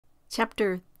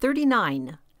Chapter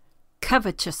 39,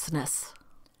 Covetousness.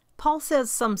 Paul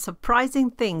says some surprising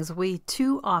things we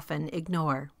too often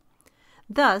ignore.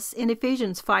 Thus, in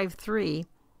Ephesians 5:3,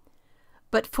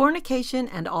 "But fornication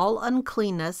and all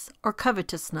uncleanness or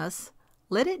covetousness,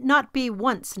 let it not be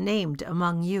once named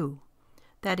among you,"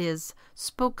 that is,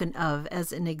 spoken of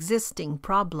as an existing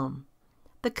problem.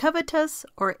 The covetous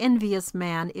or envious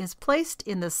man is placed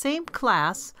in the same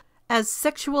class as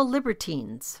sexual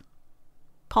libertines.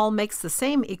 Paul makes the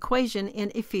same equation in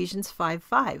Ephesians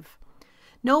 5:5.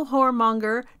 "No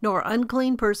whoremonger, nor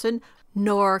unclean person,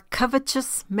 nor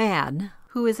covetous man,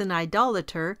 who is an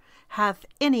idolater, hath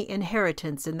any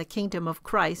inheritance in the kingdom of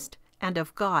Christ and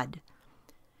of God."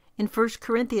 In 1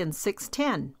 Corinthians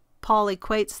 6:10, Paul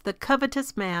equates the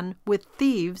covetous man with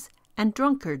thieves and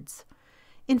drunkards.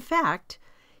 In fact,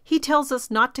 he tells us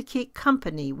not to keep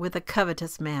company with a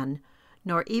covetous man,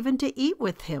 nor even to eat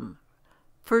with him.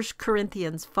 1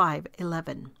 Corinthians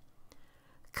 5:11.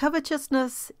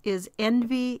 Covetousness is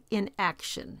envy in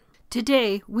action.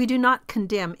 Today, we do not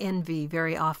condemn envy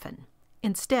very often.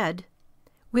 Instead,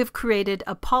 we have created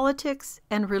a politics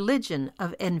and religion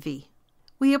of envy.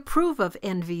 We approve of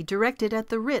envy directed at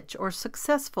the rich or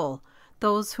successful,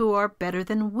 those who are better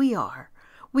than we are.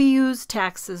 We use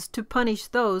taxes to punish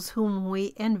those whom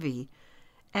we envy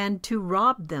and to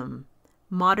rob them.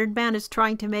 Modern man is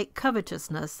trying to make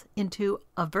covetousness into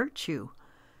a virtue,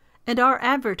 and our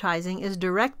advertising is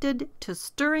directed to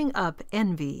stirring up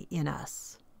envy in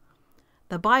us.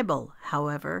 The Bible,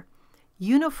 however,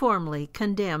 uniformly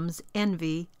condemns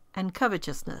envy and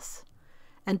covetousness,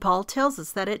 and Paul tells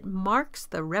us that it marks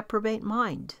the reprobate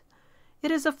mind.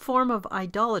 It is a form of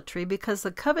idolatry because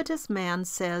the covetous man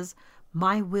says,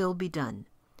 "My will be done.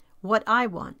 What I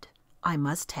want, I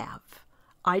must have.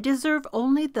 I deserve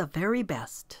only the very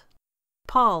best."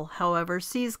 Paul, however,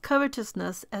 sees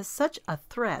covetousness as such a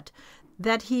threat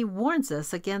that he warns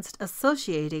us against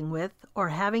associating with or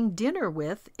having dinner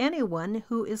with anyone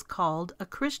who is called a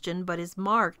Christian but is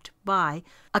marked by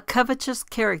a covetous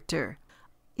character.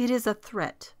 It is a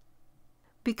threat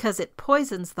because it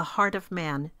poisons the heart of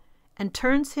man and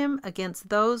turns him against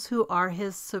those who are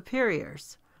his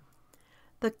superiors.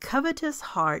 The covetous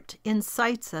heart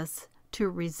incites us to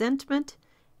resentment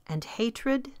and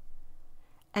hatred,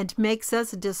 and makes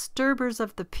us disturbers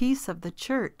of the peace of the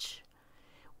church.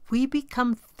 We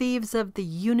become thieves of the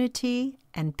unity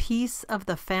and peace of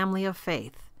the family of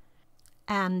faith.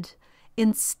 And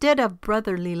instead of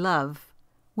brotherly love,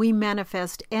 we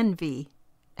manifest envy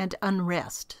and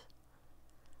unrest.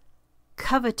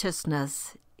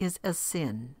 Covetousness is a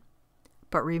sin.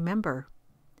 But remember,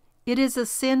 it is a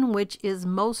sin which is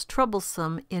most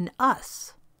troublesome in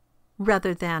us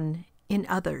rather than in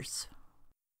others.